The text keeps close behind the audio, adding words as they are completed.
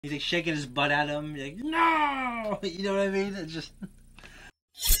He's like shaking his butt at him. You're like, no! You know what I mean? It's just...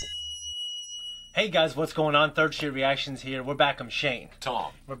 Hey guys, what's going on? Third Shift Reactions here. We're back. I'm Shane.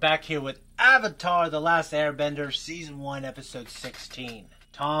 Tom. We're back here with Avatar: The Last Airbender, Season 1, Episode 16.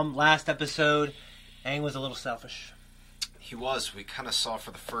 Tom, last episode, Aang was a little selfish. He was. We kind of saw for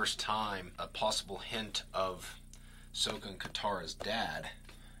the first time a possible hint of Sokka and Katara's dad.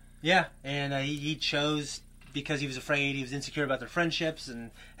 Yeah, and he chose, because he was afraid, he was insecure about their friendships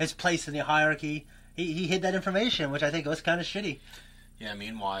and his place in the hierarchy. He hid that information, which I think was kind of shitty. Yeah,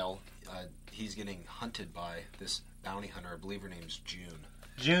 meanwhile, he's getting hunted by this bounty hunter. I believe her name's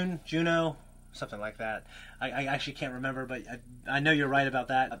Juno, something like that. I actually can't remember, but I know you're right about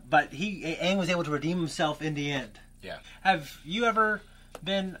that. But Aang was able to redeem himself in the end. Yeah. Have you ever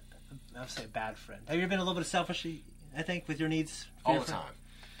been, I'll say a bad friend, have you ever been a little bit selfish, I think, with your needs? All the time.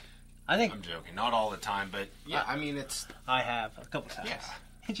 I think... I'm joking. Not all the time, but yeah, I mean, it's... I have, a couple times. Yeah.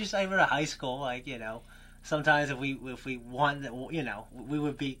 It's just, I remember high school, like, you know, sometimes if we wanted, you know, we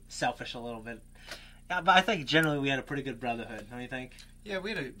would be selfish a little bit. Yeah, but I think generally we had a pretty good brotherhood, don't you think? Yeah,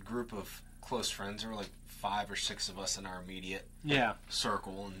 we had a group of close friends. There were like 5 or 6 of us in our immediate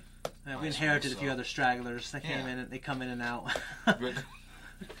circle, and we inherited a few other stragglers. They came in, they come in and out.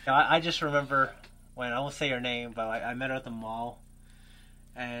 I just remember when, I won't say her name, but I met her at the mall,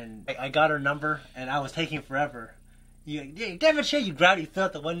 and I got her number, and I was taking forever. Damn it, shit! You grabbed it, you threw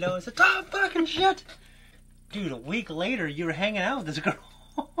out the window, and said, "Oh, fucking shit!" Dude, a week later, you were hanging out with this girl.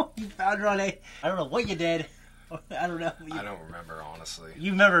 You found her on I don't know what you did. I don't know. I don't remember, honestly.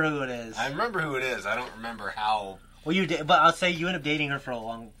 You remember who it is. I remember who it is. I don't remember how. Well, you did, but I'll say you ended up dating her for a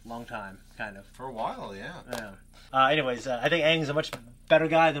long time, kind of. For a while, yeah. Anyways, I think Aang's a much better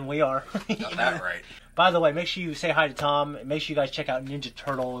guy than we are. Got that right. By the way, make sure you say hi to Tom. Make sure you guys check out Ninja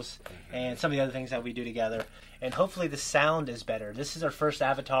Turtles and some of the other things that we do together. And hopefully the sound is better. This is our first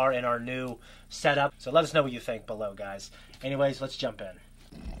Avatar in our new setup. So let us know what you think below, guys. Anyways, let's jump in.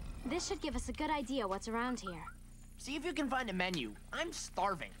 This should give us a good idea what's around here. See if you can find a menu. I'm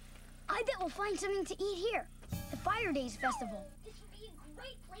starving. I bet we'll find something to eat here. The Fire Days Festival. This would be a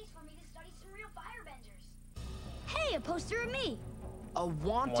great place for me to study some real firebenders. Hey, a poster of me. A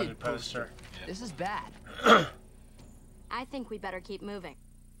wanted poster. Yeah. This is bad. I think we better keep moving.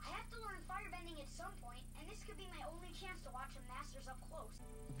 I have to learn firebending at some point, and this could be my only chance to watch the masters up close.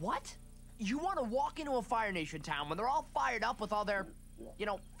 What? You want to walk into a Fire Nation town when they're all fired up with all their, you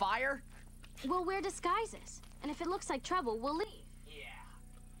know, fire? We'll wear disguises, and if it looks like trouble, we'll leave. Yeah,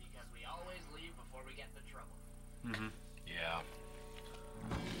 because we always leave before we get into trouble. Yeah.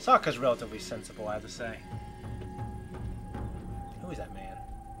 Sokka's relatively sensible, I have to say. Who is that man?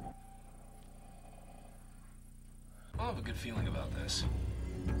 I have a good feeling about this.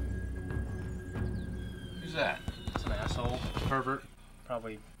 Who's that? It's an asshole. Pervert.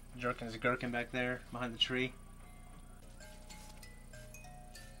 Probably jerking his gherkin back there behind the tree.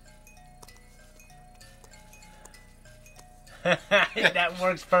 That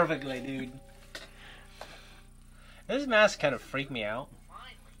works perfectly, dude. This mask kind of freaked me out.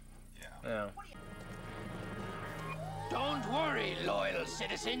 Yeah. Don't worry, loyal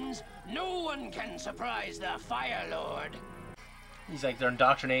citizens. No one can surprise the Fire Lord. He's like, they're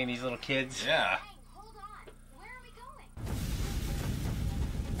indoctrinating these little kids. Yeah. Hey, hold on. Where are we going?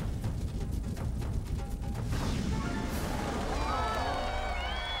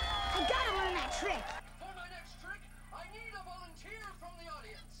 I gotta learn that trick. For my next trick, I need a volunteer from the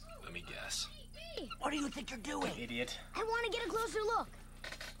audience. Let me guess. What do you think you're doing? Idiot. I want to get a closer look.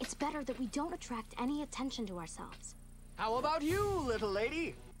 It's better that we don't attract any attention to ourselves. How about you, little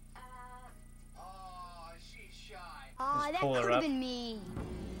lady? Oh, she's shy. Aw, Just that pull her could have up. been me.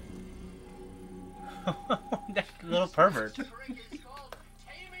 That little pervert. The trick is called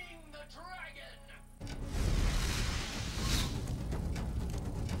Taming the Dragon.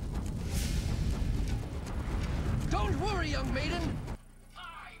 Don't worry, young maiden.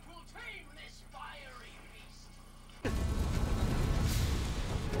 I will tame this fiery beast.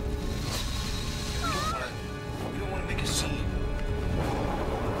 We don't want to make a scene.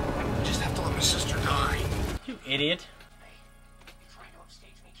 We just have to let my sister die. You idiot. You trying to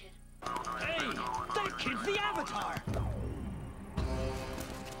upstage me, kid? Hey, that kid's the Avatar.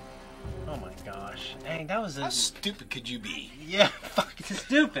 Oh my gosh. Dang, that was a... How stupid could you be? Yeah, fucking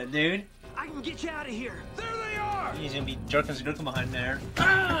stupid, dude. I can get you out of here. There they are. He's gonna be jerking his gherkin behind there.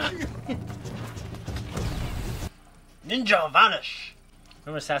 Ninja vanish!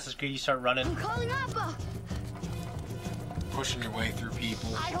 Remember Assassin's Creed, you start running? I'm calling Appa. Pushing your way through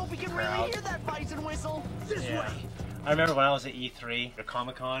people. I hope we can really hear that bison whistle. This way. I remember when I was at E3 or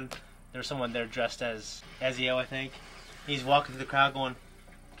Comic-Con, there was someone there dressed as Ezio, I think. He's walking through the crowd going,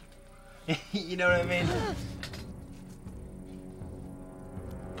 You know what I mean?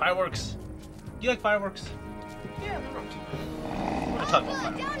 Fireworks. Do you like fireworks? Yeah, they're not too bad. We're gonna talk about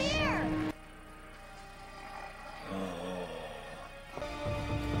fireworks. Down here!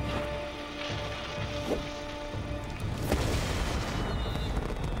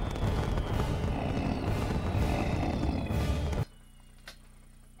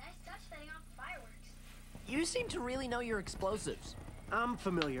 Nice touch setting off the fireworks. You seem to really know your explosives. I'm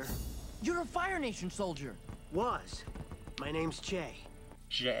familiar. You're a Fire Nation soldier. Was. My name's Jay.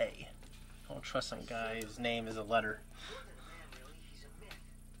 Jay. I don't trust some guy whose name is a letter. He's a myth,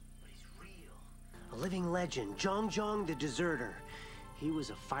 but he's real. A living legend, Jong the Deserter. He was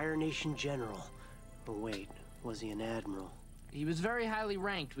a Fire Nation general. Oh wait, was he an admiral? He was very highly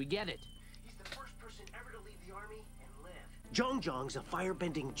ranked, we get it. He's the first person ever to leave the army and live. Jong's a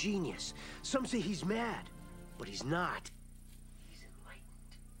firebending genius. Some say he's mad, but he's not. He's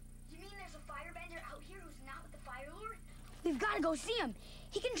enlightened. You mean there's a firebender out here who's not with the Fire Lord? We've got to go see him.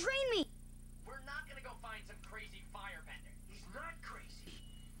 He can train me. We're not gonna go find some crazy firebender. He's not crazy.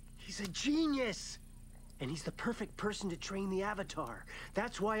 He's a genius. And he's the perfect person to train the Avatar.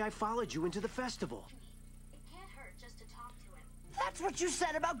 That's why I followed you into the festival. It can't hurt just to talk to him. That's what you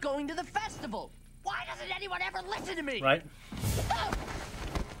said about going to the festival. Why doesn't anyone ever listen to me? Right?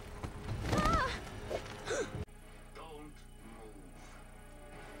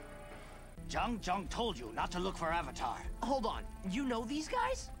 Jung told you not to look for Avatar. Hold on, you know these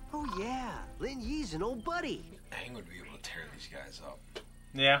guys? Oh yeah, Lin Yi's an old buddy. Aang would be able to tear these guys up.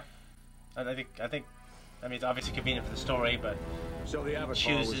 Yeah. I think. I mean, it's obviously convenient for the story, but So the Avatar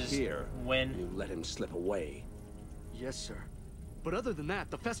chooses was here. when. You let him slip away. Yes, sir. But other than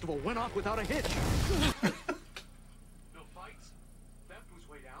that, the festival went off without a hitch. No fights. Theft was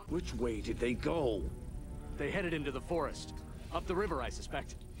way down. Which way did they go? They headed into the forest. Up the river, I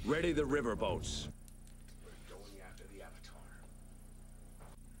suspect. Ready the riverboats. We're going after the Avatar.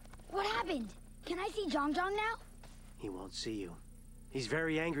 What happened? Can I see Jong now? He won't see you. He's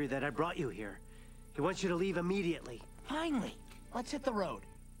very angry that I brought you here. He wants you to leave immediately. Finally, let's hit the road.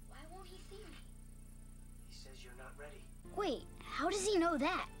 Why won't he see me? He says you're not ready. Wait, how does he know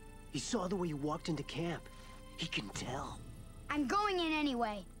that? He saw the way you walked into camp. He can tell. I'm going in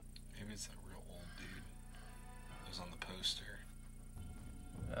anyway. Maybe it's that real old dude that was on the poster.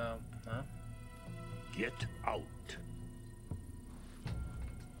 Huh? Get out.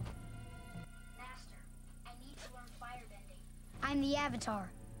 Master, I need to learn firebending. I'm the Avatar.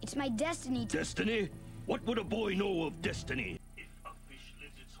 It's my destiny to... Destiny? What would a boy know of destiny? If a fish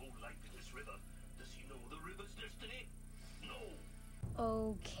lives its whole life in this river, does he know the river's destiny? No.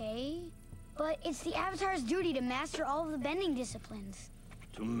 Okay. But it's the Avatar's duty to master all of the bending disciplines.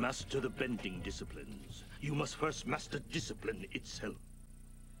 To master the bending disciplines, you must first master discipline itself.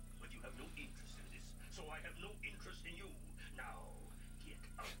 But you have no interest in this, so I have no interest in you. Now, get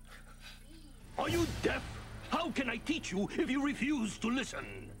out. Are you deaf? How can I teach you if you refuse to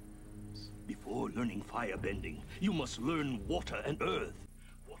listen? Before learning firebending, you must learn water and earth.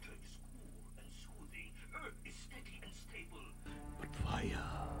 Water is cool and soothing. Earth is steady and stable. But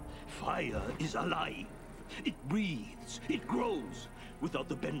fire is alive. It breathes. It grows. Without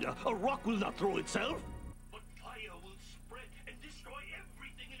the bender, a rock will not throw itself. But fire will spread and destroy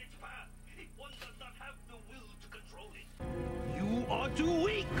everything in its path. If one does not have the will to control it, you are too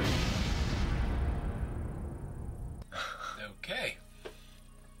weak. Okay.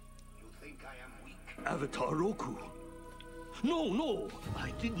 You think I am weak? Avatar Roku. No,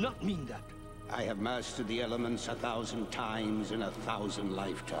 I did not mean that. I have mastered the elements 1,000 times in 1,000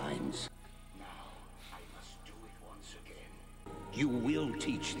 lifetimes. Now, I must do it once again. You will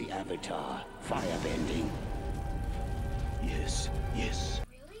teach the Avatar firebending. Yes.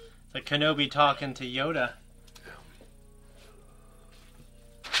 Really? Like Kenobi talking to Yoda.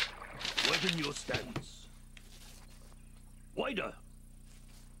 Widen your stance. Wider.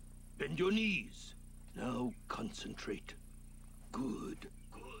 Bend your knees. Now concentrate. Good.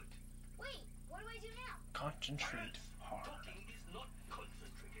 Wait, what do I do now? Concentrate hard. Talking is not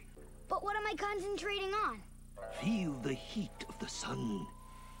concentrating. But what am I concentrating on? Feel the heat of the sun.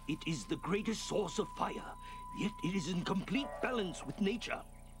 It is the greatest source of fire, yet it is in complete balance with nature.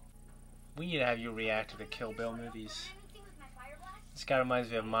 We need to have you react to the Kill Bill movies. Anything with my fire blast? This guy reminds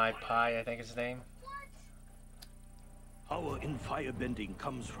me of My Pie, I think is his name. Power in firebending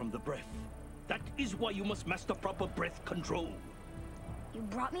comes from the breath. That is why you must master proper breath control. You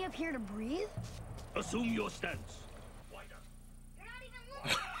brought me up here to breathe? Assume your stance. Wider. You're not even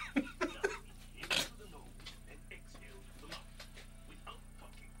looking. Now, inhale through the nose and exhale through the mouth without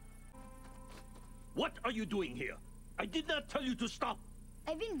talking. What are you doing here? I did not tell you to stop.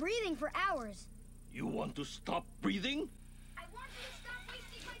 I've been breathing for hours. You want to stop breathing? I want you to stop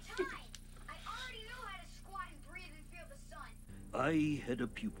wasting my time. I already know how to squat and breathe and feel the sun. I had a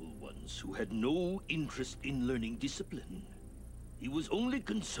pupil once who had no interest in learning discipline. He was only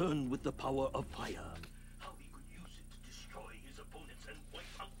concerned with the power of fire. How he could use it to destroy his opponents and wipe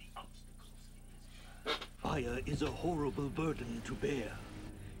out the obstacles in his path. Fire is a horrible burden to bear.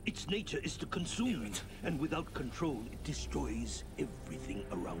 Its nature is to consume, and without control, it destroys everything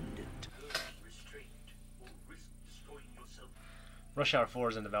around it. Restraint or risk destroying yourself. Rush Hour 4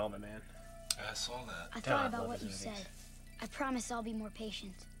 is in development, man. I saw that. I thought about what you said. I promise I'll be more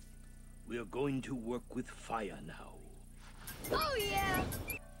patient. We are going to work with fire now. Oh, yeah!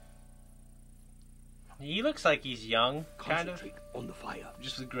 He looks like he's young, kind of. Concentrate on the fire.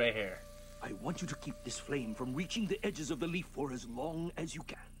 Just with gray hair. I want you to keep this flame from reaching the edges of the leaf for as long as you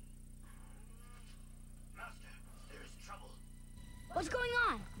can. Master, there is trouble. What's going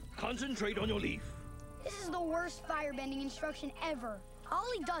on? Concentrate on your leaf. This is the worst firebending instruction ever. All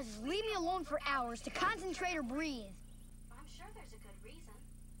he does is leave me alone for hours to concentrate or breathe. I'm sure there's a good reason.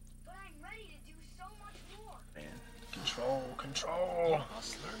 But I'm ready to do so much more. Man. Control.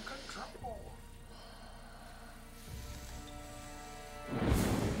 Must learn control.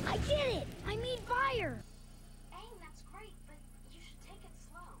 I did it! I made fire! Aang, that's great, but you should take it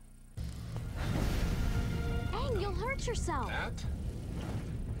slow. Aang, you'll hurt yourself. That?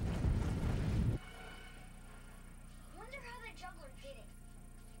 Wonder how the juggler did it.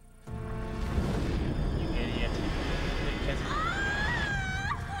 You idiot.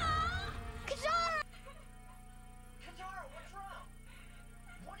 Katara! Katara, what's wrong?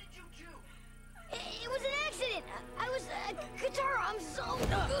 What did you do? It was an accident! I was... Katara, I'm so...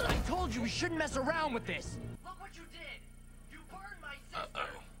 I told you we shouldn't mess around with this. Look what you did. You burned my sister.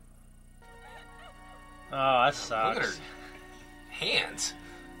 Oh, that Look sucks. at her hands.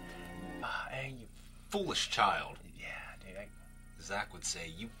 Aang, you... Foolish child. Yeah, dude. Zach would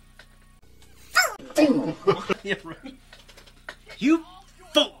say, you... Yeah, right. You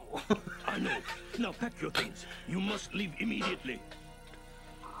fool! I know. Now pack your things. You must leave immediately.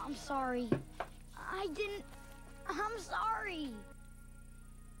 I'm sorry. I didn't... I'm sorry.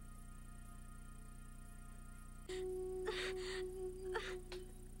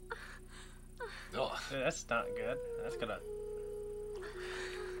 Ugh. Dude, that's not good. That's gonna...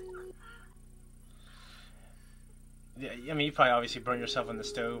 Yeah, I mean, you probably obviously burn yourself in the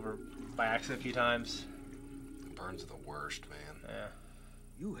stove or by accident a few times. Burns are the worst, man. Yeah.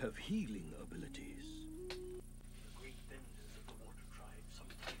 You have healing abilities. The great benders of the water tribe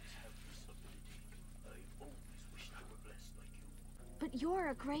sometimes have this ability. I've always wished I were blessed like you. But you're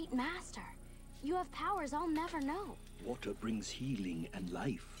a great master. You have powers I'll never know. Water brings healing and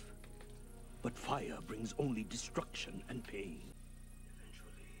life. But fire brings only destruction and pain.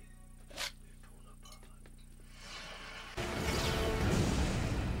 Eventually, we're torn apart.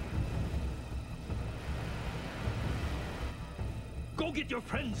 Go get your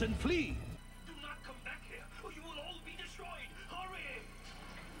friends and flee! Do not come back here, or you will all be destroyed! Hurry!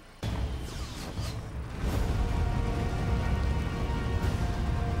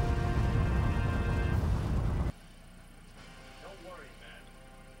 Don't worry, man.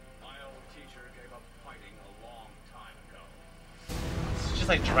 My old teacher gave up fighting a long time ago. It's just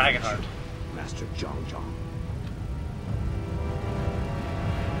like Dragonheart. Master Zhang Zhang.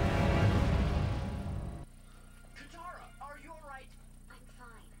 Katara, are you alright? I'm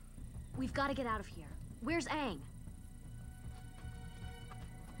fine. We've got to get out of here. Where's Aang?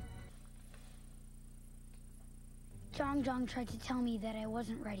 Zhang tried to tell me that I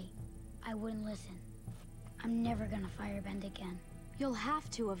wasn't ready. I wouldn't listen. I'm never gonna firebend again. You'll have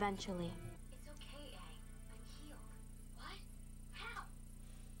to eventually. It's okay, Aang. I'm healed. What? How?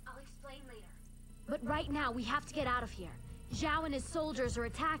 I'll explain later. But right now, we have to get out of here. Zhao and his soldiers are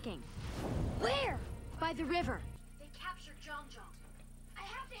attacking. Where? By the river. They captured Zhang. I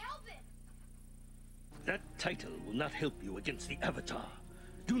have to help him. That title will not help you against the Avatar.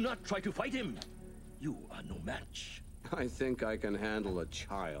 Do not try to fight him. You are no match. I think I can handle a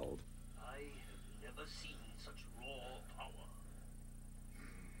child. I have never seen such raw power.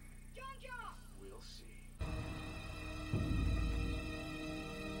 Zhang! We'll see.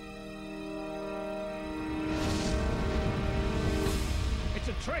 It's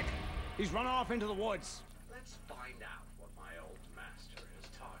a trick! He's run off into the woods. Let's find out what my old master has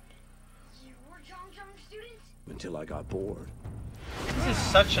taught me. You were Zhang students? Until I got bored. This is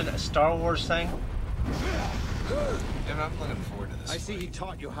such a Star Wars thing. Yeah, I'm looking forward to this. I see he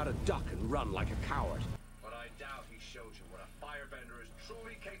taught you how to duck and run like a coward. But I doubt he showed you what a firebender is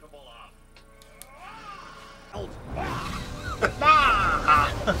truly capable of.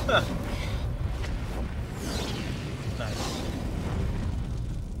 Nice.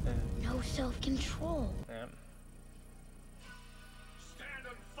 No self-control. Yeah. Stand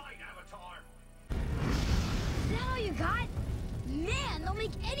and fight, Avatar! Is that all you got? Man, they'll make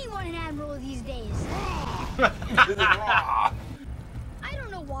anyone an admiral these days. I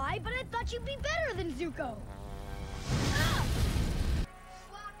don't know why, but I thought you'd be better than Zuko. Ah!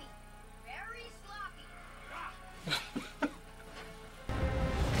 Sloppy. Very sloppy.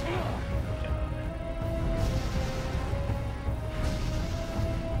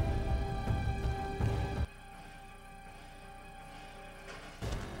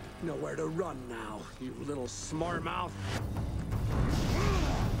 Nowhere to run now, you little smartmouth.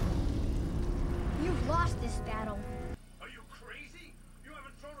 You've lost this battle, Are you crazy? You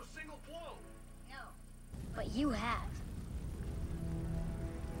haven't thrown a single blow! No. but you have.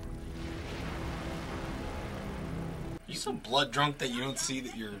 You so blood drunk that you don't see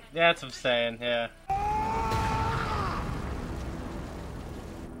that you're... Yeah, that's what I'm saying, yeah.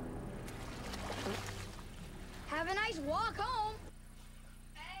 Have a nice walk home.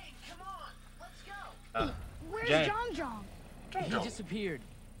 Hey, come on, let's go. Where's Jay. Jong Jong? He disappeared.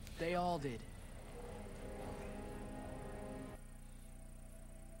 They all did.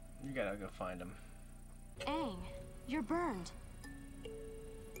 You gotta go find him. Aang, you're burned. Let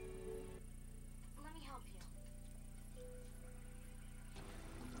me help you.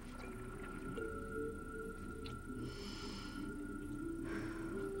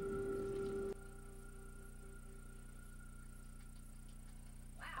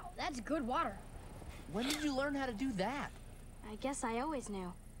 Wow, that's good water. When did you learn how to do that? I guess I always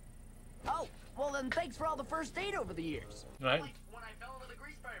knew. Oh, well then thanks for all the first aid over the years. Right. Like when I fell into the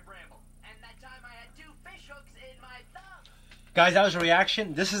greaseberry bramble, and that time I had 2 fish hooks in my thumb. Guys, that was a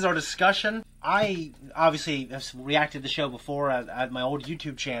reaction. This is our discussion. I obviously have reacted to the show before at my old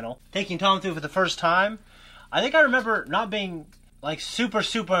YouTube channel. Taking Tom through for the first time, I think I remember not being like super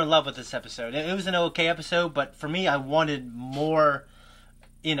in love with this episode. It was an okay episode, but for me, I wanted more.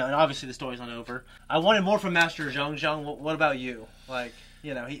 You know, and obviously the story's not over. I wanted more from Master Zhang Zhang. What about you? Like,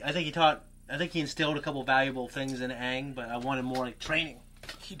 you know, I think he instilled a couple valuable things in Aang, but I wanted more like training.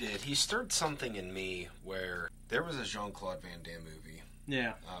 He did. He stirred something in me where there was a Jean-Claude Van Damme movie.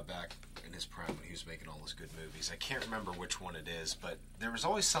 Yeah. Back in his prime when he was making all those good movies. I can't remember which one it is, but there was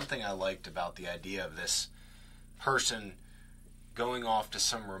always something I liked about the idea of this person going off to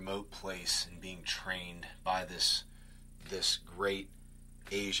some remote place and being trained by this great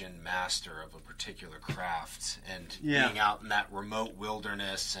Asian master of a particular craft, and being out in that remote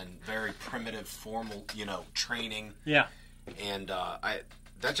wilderness and very primitive, formal, training. Yeah. And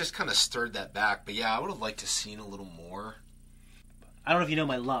that just kind of stirred that back. But yeah, I would have liked to seen a little more. I don't know if you know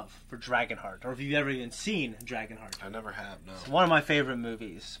my love for Dragonheart, or if you've ever even seen Dragonheart. I never have, no. It's one of my favorite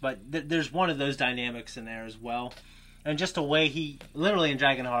movies, but there's one of those dynamics in there as well. And just the way he, literally in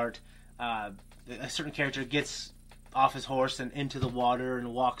Dragonheart, a certain character gets off his horse and into the water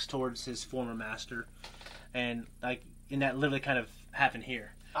and walks towards his former master. And, like, and that literally kind of happened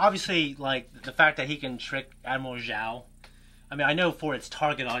here. Obviously, like, the fact that he can trick Admiral Zhao, I mean, I know for its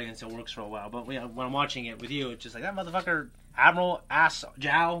target audience it works real well, but when I'm watching it with you, it's just like, that motherfucker, Admiral Ass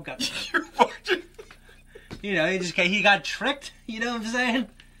Zhao, got... You're watching... You know, he got tricked, you know what I'm saying?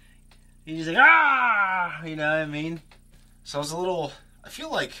 He's just like, ah! You know what I mean? So I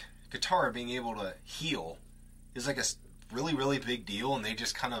feel like Katara being able to heal is like a really big deal, and they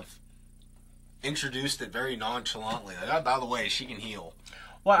just kind of introduced it very nonchalantly. Like, oh, by the way, she can heal.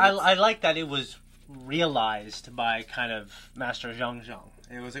 Well, I like that it was realized by kind of Master Zhang Zhang.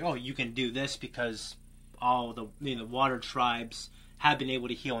 It was like, oh, you can do this because all the water tribes have been able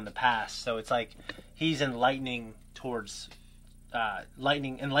to heal in the past. So it's like he's enlightening towards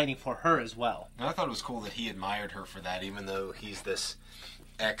enlightening for her as well. And I thought it was cool that he admired her for that, even though he's this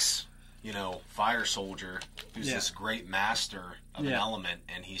fire soldier who's this great master of an element,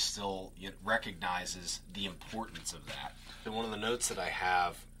 and he still recognizes the importance of that. And one of the notes that I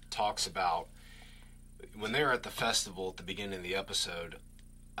have talks about when they're at the festival at the beginning of the episode,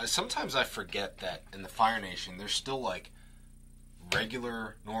 sometimes I forget that in the Fire Nation there's still like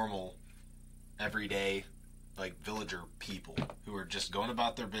regular, normal, everyday villager people who are just going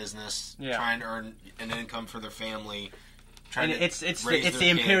about their business, trying to earn an income for their family. It's the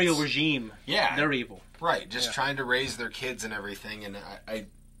imperial regime. Yeah, they're evil. Right, just trying to raise their kids and everything. And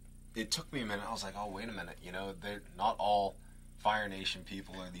it took me a minute. I was like, oh, wait a minute. They're not all Fire Nation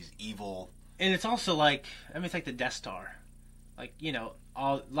people are these evil. And it's also like, it's like the Death Star. Like, a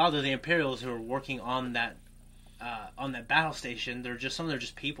lot of the Imperials who are working on that on that battle station, some of them are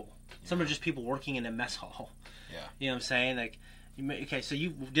just people. Some are just people working in a mess hall. Yeah. You know what I'm saying? Like, okay, so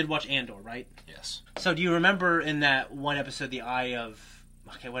you did watch Andor, right? Yes. So do you remember in that one episode, the Eye of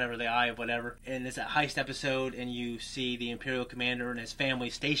whatever, and it's that heist episode, and you see the Imperial commander and his family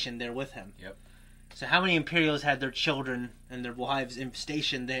stationed there with him? Yep. So how many Imperials had their children and their wives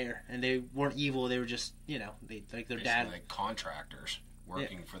stationed there, and they weren't evil? They were just, like their dad, like contractors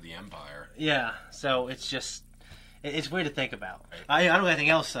working for the Empire. Yeah. So it's weird to think about. Right. I don't have anything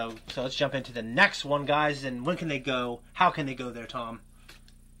else, though. So let's jump into the next one, guys. And when can they go? How can they go there, Tom?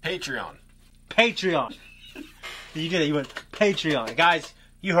 Patreon. You did it. You went Patreon, guys.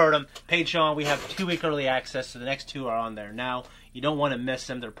 You heard them. Patreon. We have 2-week early access, so the next 2 are on there now. You don't want to miss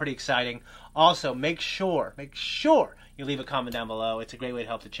them. They're pretty exciting. Also, make sure you leave a comment down below. It's a great way to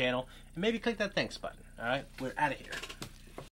help the channel. And maybe click that thanks button. All right? We're out of here.